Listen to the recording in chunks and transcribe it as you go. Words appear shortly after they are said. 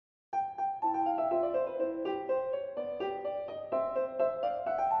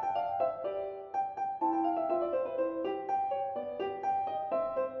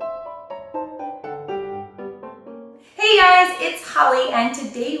guys, it's Holly, and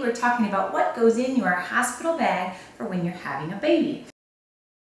today we're talking about what goes in your hospital bag for when you're having a baby.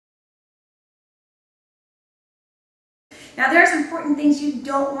 Now there's important things you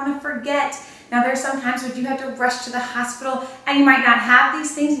don't want to forget. Now there's some times where you have to rush to the hospital and you might not have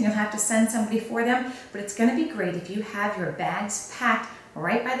these things and you'll have to send somebody for them, but it's going to be great if you have your bags packed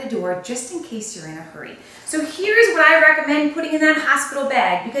right by the door just in case you're in a hurry. So here's what I recommend putting in that hospital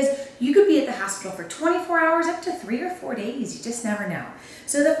bag, because you could be at the hospital for 24 hours up to 3 or 4 days. You just never know.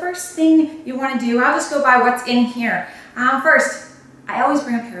 So the first thing you want to do, I'll just go by what's in here. First, I always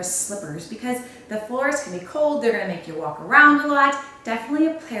bring a pair of slippers because the floors can be cold. They're going to make you walk around a lot. Definitely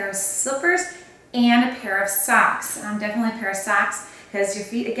a pair of slippers and a pair of socks. Definitely a pair of socks because your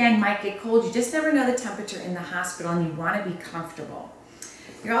feet, again, might get cold. You just never know the temperature in the hospital and you want to be comfortable.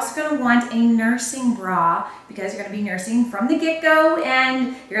 You're also going to want a nursing bra because you're going to be nursing from the get-go,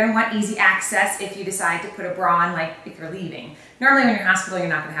 and you're going to want easy access if you decide to put a bra on, like if you're leaving. Normally when you're in hospital, you're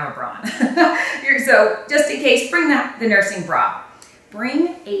not going to have a bra on. So just in case, bring the nursing bra.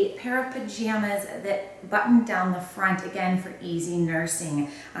 Bring a pair of pajamas that button down the front, again, for easy nursing.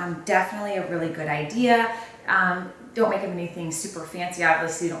 Definitely a really good idea. Don't make them anything super fancy,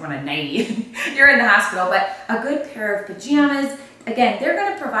 obviously you don't want a nightie. You're in the hospital, but a good pair of pajamas. Again, they're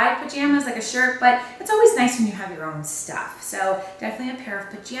going to provide pajamas like a shirt, but it's always nice when you have your own stuff. So definitely a pair of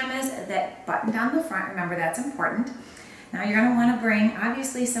pajamas that button down the front. Remember, that's important. Now you're going to want to bring,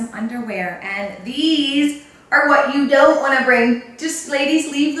 obviously, some underwear, and these are what you don't want to bring. Just,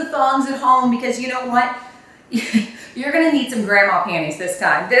 ladies, leave the thongs at home, because you know what? You're going to need some grandma panties this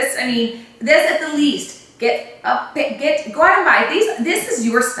time. This at the least. Go out and buy these. This is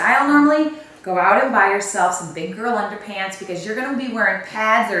your style normally. Go out and buy yourself some big girl underpants, because you're going to be wearing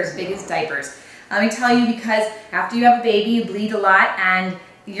pads that are as big as diapers. Let me tell you, because after you have a baby, you bleed a lot, and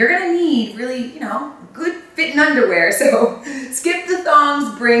you're going to need really, good fitting underwear. So skip the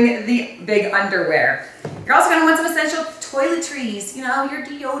thongs, bring the big underwear. You're also going to want some essential toiletries, your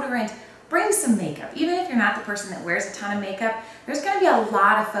deodorant. Bring some makeup. Even if you're not the person that wears a ton of makeup, there's going to be a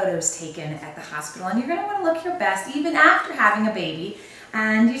lot of photos taken at the hospital, and you're going to want to look your best even after having a baby.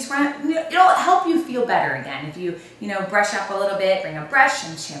 And you just want to, it'll help you feel better again. If you, brush up a little bit, bring a brush,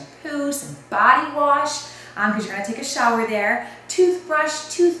 some shampoo, some body wash, because you're going to take a shower there, toothbrush,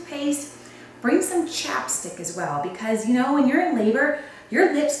 toothpaste, bring some chapstick as well, because, when you're in labor,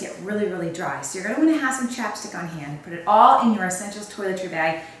 your lips get really, really dry. So you're going to want to have some chapstick on hand. Put it all in your essentials toiletry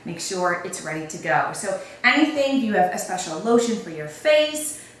bag. Make sure it's ready to go. So anything, if you have a special lotion for your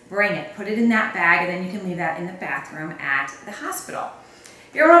face, bring it. Put it in that bag, and then you can leave that in the bathroom at the hospital.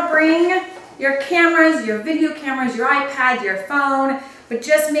 You're going to bring your cameras, your video cameras, your iPad, your phone, but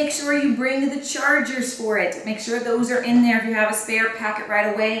just make sure you bring the chargers for it. Make sure those are in there. If you have a spare, pack it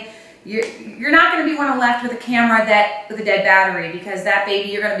right away. You're not going to be one left with a camera with a dead battery, because that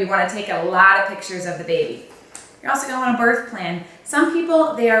baby, you're going to want to take a lot of pictures of the baby. You're also going to want a birth plan. Some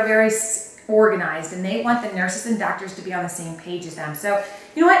people, they are very organized, and they want the nurses and doctors to be on the same page as them. So,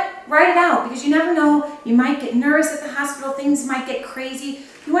 you know what? Write it out, because you never know. You might get nervous at the hospital. Things might get crazy.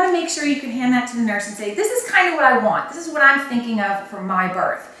 You want to make sure you can hand that to the nurse and say, this is kind of what I want. This is what I'm thinking of for my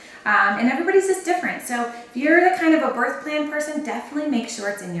birth. And everybody's just different. So if you're the kind of a birth plan person, definitely make sure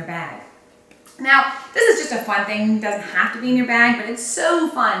it's in your bag. Now, this is just a fun thing. It doesn't have to be in your bag, but it's so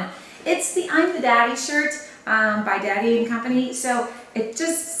fun. It's the I'm the Daddy shirt by Daddy and Company. So it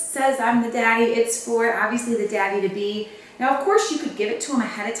just says I'm the daddy. It's for, obviously, the daddy-to-be. Now, of course, you could give it to him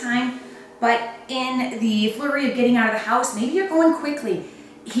ahead of time, but in the flurry of getting out of the house, maybe you're going quickly.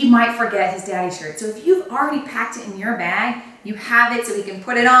 He might forget his daddy shirt. So if you've already packed it in your bag, you have it so he can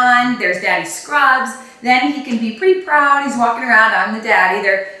put it on. There's daddy scrubs. Then he can be pretty proud. He's walking around, I'm the daddy.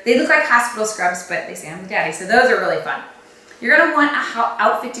 They look like hospital scrubs, but they say I'm the daddy. So those are really fun. You're going to want an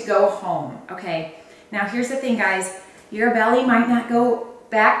outfit to go home, okay? Now here's the thing, guys. Your belly might not go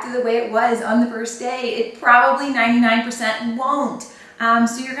back to the way it was on the first day. It probably 99% won't.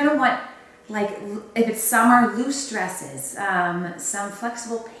 So you're going to want, like, if it's summer, loose dresses, some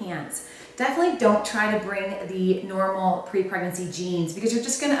flexible pants. Definitely don't try to bring the normal pre-pregnancy jeans, because you're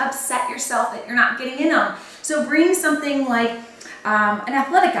just going to upset yourself that you're not getting in them. So bring something like an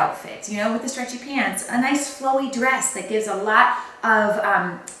athletic outfit, with the stretchy pants, a nice flowy dress that gives a lot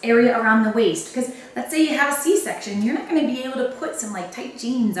of area around the waist. Because let's say you have a C-section, you're not going to be able to put some like tight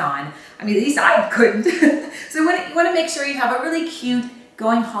jeans on. I mean, at least I couldn't. So you want to make sure you have a really cute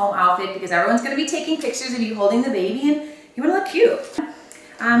going home outfit, because everyone's going to be taking pictures of you holding the baby, and you want to look cute.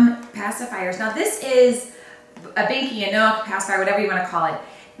 Pacifiers. Now this is a binky, a nook, pacifier, whatever you want to call it.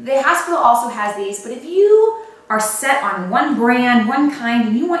 The hospital also has these, but if you are set on one brand, one kind,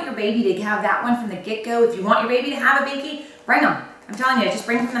 and you want your baby to have that one from the get-go, if you want your baby to have a binky, bring them. I'm telling you, just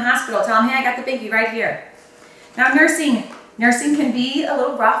bring them from the hospital. Tell them, hey, I got the biggie right here. Now nursing. Nursing can be a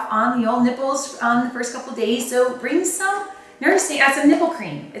little rough on the old nipples the first couple days, so bring some some nipple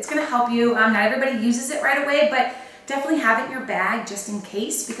cream. It's gonna help you. Not everybody uses it right away, but definitely have it in your bag just in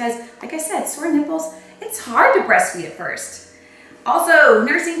case, because like I said, sore nipples, it's hard to breastfeed at first. Also,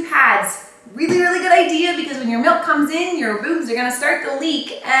 nursing pads. Really, really good idea, because when your milk comes in, your boobs are gonna start to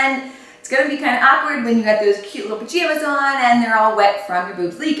leak, and it's gonna be kind of awkward when you got those cute little pajamas on and they're all wet from your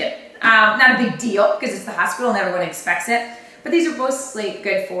boobs leaking. Not a big deal, because it's the hospital and everyone expects it. But these are mostly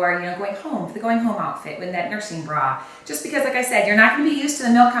good for, going home, for the going home outfit with that nursing bra. Just because, like I said, you're not going to be used to the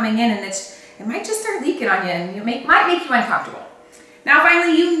milk coming in, and it might just start leaking on you, and might make you uncomfortable. Now,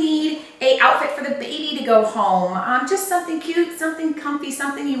 finally, you need an outfit for the baby to go home. Just something cute, something comfy,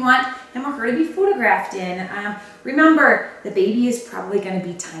 something you want him or her to be photographed in. Remember, the baby is probably going to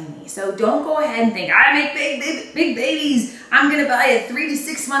be tiny, so don't go ahead and think, I make big babies. I'm going to buy a 3 to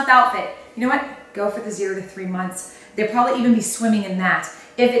 6 month outfit. You know what? Go for the 0 to 3 months. They'll probably even be swimming in that.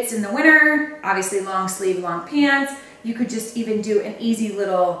 If it's in the winter, obviously long sleeve, long pants. You could just even do an easy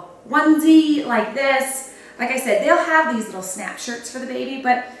little onesie like this. Like I said, they'll have these little snap shirts for the baby,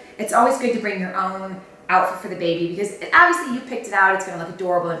 but it's always good to bring your own outfit for the baby, because obviously you picked it out. It's going to look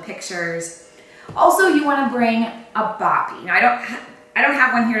adorable in pictures. Also, you want to bring a boppy. Now, I don't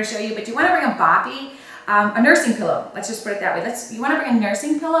have one here to show you, but you want to bring a boppy, a nursing pillow. Let's just put it that way. You want to bring a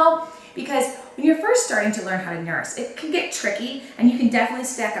nursing pillow, because when you're first starting to learn how to nurse, it can get tricky, and you can definitely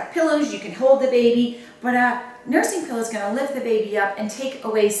stack up pillows, you can hold the baby, but a nursing pillow is going to lift the baby up and take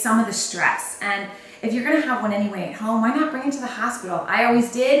away some of the stress. And if you're going to have one anyway at home, why not bring it to the hospital? I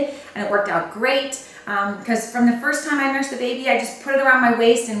always did, and it worked out great, because from the first time I nursed the baby, I just put it around my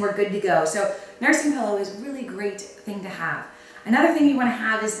waist and we're good to go. So nursing pillow is a really great thing to have. Another thing you want to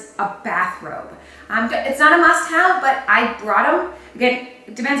have is a bathrobe. It's not a must-have, but I brought them. Again,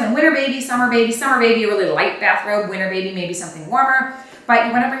 it depends on winter baby, summer baby. Summer baby, a really light bathrobe. Winter baby, maybe something warmer. But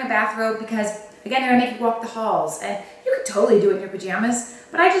you want to bring a bathrobe because, again, they're going to make you walk the halls. And you could totally do it in your pajamas,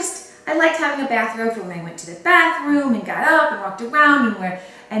 but I liked having a bathrobe for when I went to the bathroom and got up and walked around,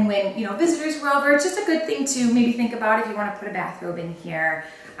 and when visitors were over. It's just a good thing to maybe think about if you want to put a bathrobe in here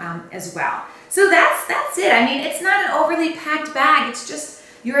as well. So that's it. I mean, it's not an overly packed bag. It's just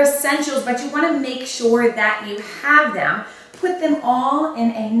your essentials, but you want to make sure that you have them. Put them all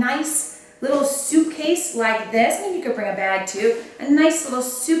in a nice little suitcase like this. Maybe you could bring a bag too. A nice little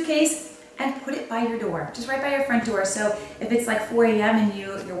suitcase, and put it by your door, just right by your front door. So if it's like 4 a.m. and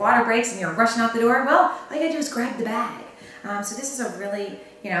your water breaks and you're rushing out the door, well, all you gotta do is grab the bag. So this is a really,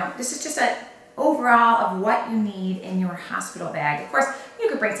 this is just an overall of what you need in your hospital bag. Of course, you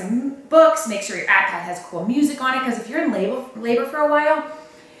could bring some books, make sure your iPad has cool music on it, because if you're in labor for a while,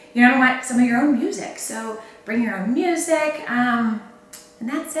 you're gonna want some of your own music. So bring your own music, and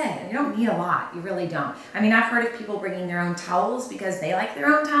that's it. You don't need a lot, you really don't. I mean, I've heard of people bringing their own towels because they like their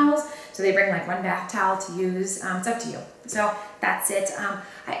own towels. So they bring like one bath towel to use. It's up to you. So that's it. So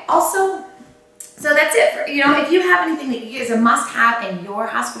that's it. If you have anything that is a must-have in your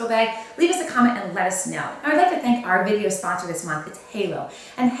hospital bag, leave us a comment and let us know. I would like to thank our video sponsor this month. It's Halo.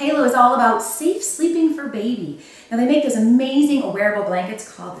 And Halo is all about safe sleeping for baby. Now, they make those amazing wearable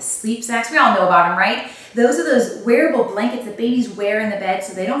blankets called the Sleep Sacks. We all know about them, right? Those are those wearable blankets that babies wear in the bed,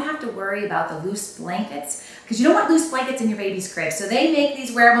 so they don't have to worry about the loose blankets, because you don't want loose blankets in your baby's crib. So they make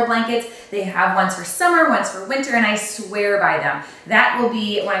these wearable blankets. They have ones for summer, ones for winter, and I swear by them. That will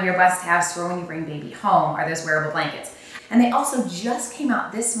be one of your must-haves for when you bring baby home, are those wearable blankets. And they also just came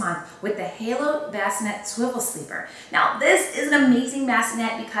out this month with the Halo Bassinet Swivel Sleeper. Now, this is an amazing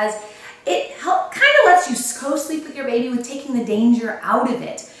bassinet because it kind of lets you co-sleep with your baby with taking the danger out of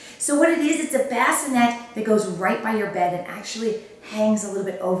it. So what it is, it's a bassinet that goes right by your bed and actually hangs a little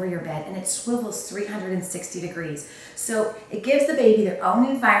bit over your bed, and it swivels 360 degrees. So it gives the baby their own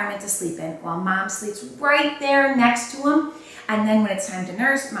environment to sleep in while mom sleeps right there next to them. And then when it's time to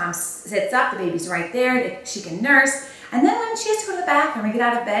nurse, mom sits up, the baby's right there, she can nurse. And then when she has to go to the bathroom and get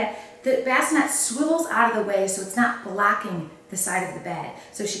out of bed, the bassinet swivels out of the way so it's not blocking the side of the bed.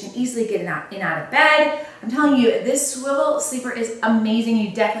 So she can easily get in and out of bed. I'm telling you, this swivel sleeper is amazing.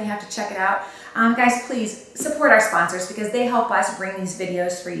 You definitely have to check it out. Guys, please support our sponsors because they help us bring these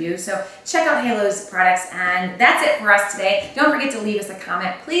videos for you. So check out Halo's products, and that's it for us today. Don't forget to leave us a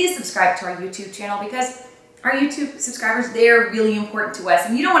comment. Please subscribe to our YouTube channel because our YouTube subscribers, they're really important to us,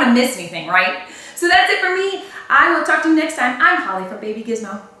 and you don't want to miss anything, right? So that's it for me. I will talk to you next time. I'm Holly from Baby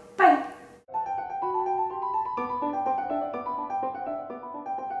Gizmo.